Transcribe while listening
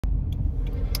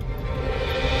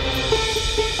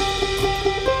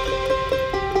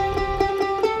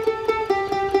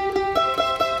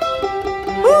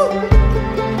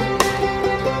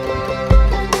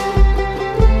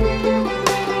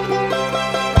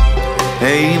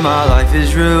Hey, my life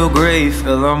is real great.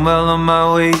 Feel I'm well on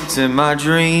my way to my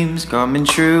dreams coming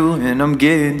true, and I'm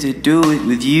getting to do it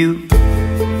with you.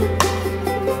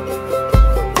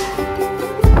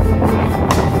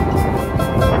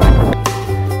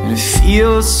 And it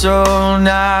feels so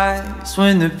nice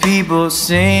when the people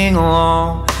sing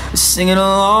along, singing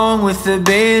along with the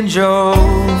banjo.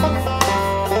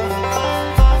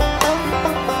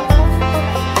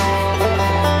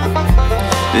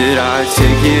 Did I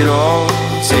take it all,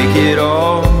 take it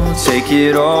all, take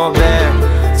it all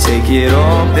back, take it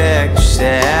all back just to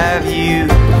have you?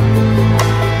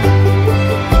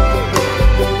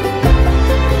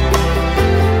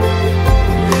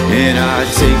 And I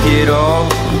take it all,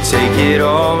 take it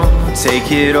all,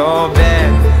 take it all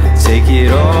back, take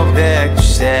it all back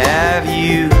just to have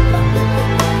you.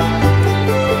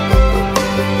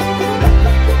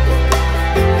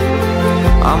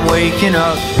 I'm waking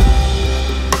up.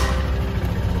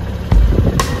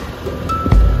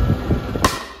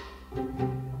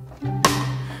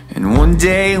 And one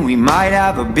day we might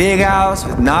have a big house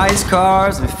with nice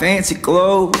cars and fancy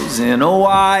clothes, and a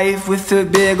wife with a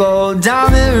big old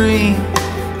diamond ring.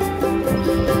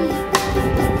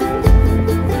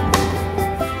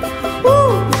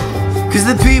 Woo! 'Cause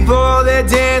the people, they're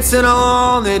dancing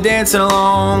along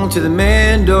to the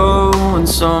mando and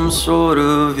some sort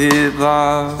of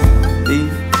hip-hop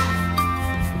beat.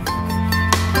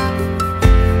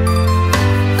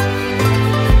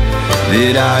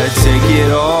 Did I take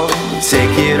it all,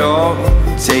 take it all,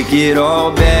 take it all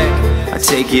back? I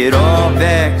take it all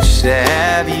back just to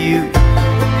have you.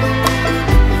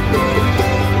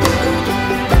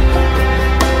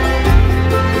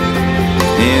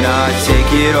 And I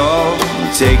take it all,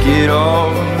 take it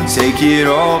all, take it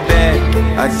all back.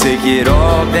 I take it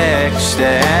all back just to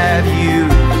have you.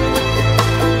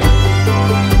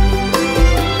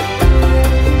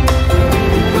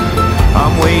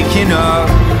 I'm waking up.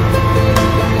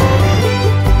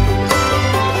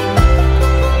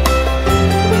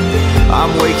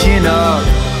 I'm waking up.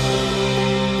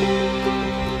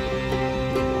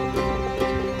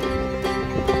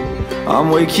 I'm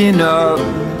waking up.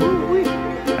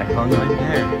 I hung right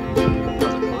there.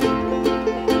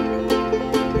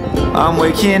 I'm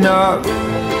waking up.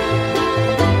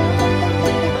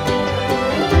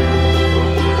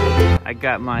 I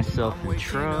got myself in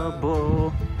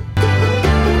trouble.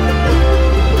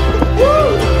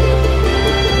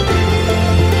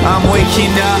 I'm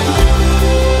waking up.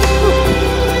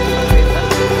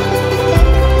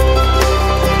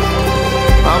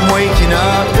 I'm waking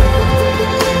up.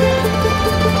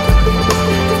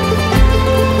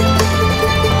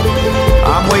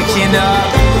 I'm waking up.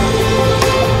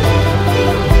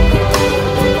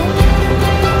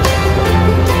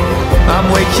 I'm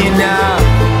waking up.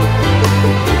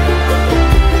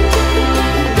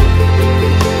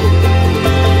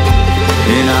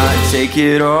 And I take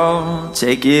it all,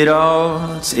 take it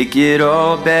all, take it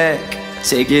all back,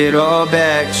 take it all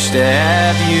back just to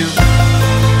have you.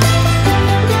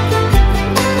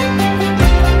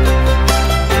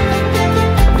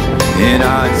 And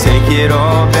I take it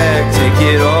all back, take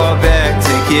it all back,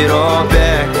 take it all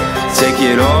back, take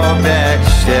it all back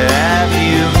just to have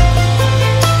you.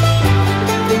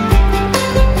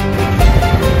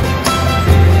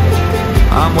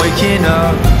 I'm waking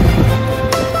up.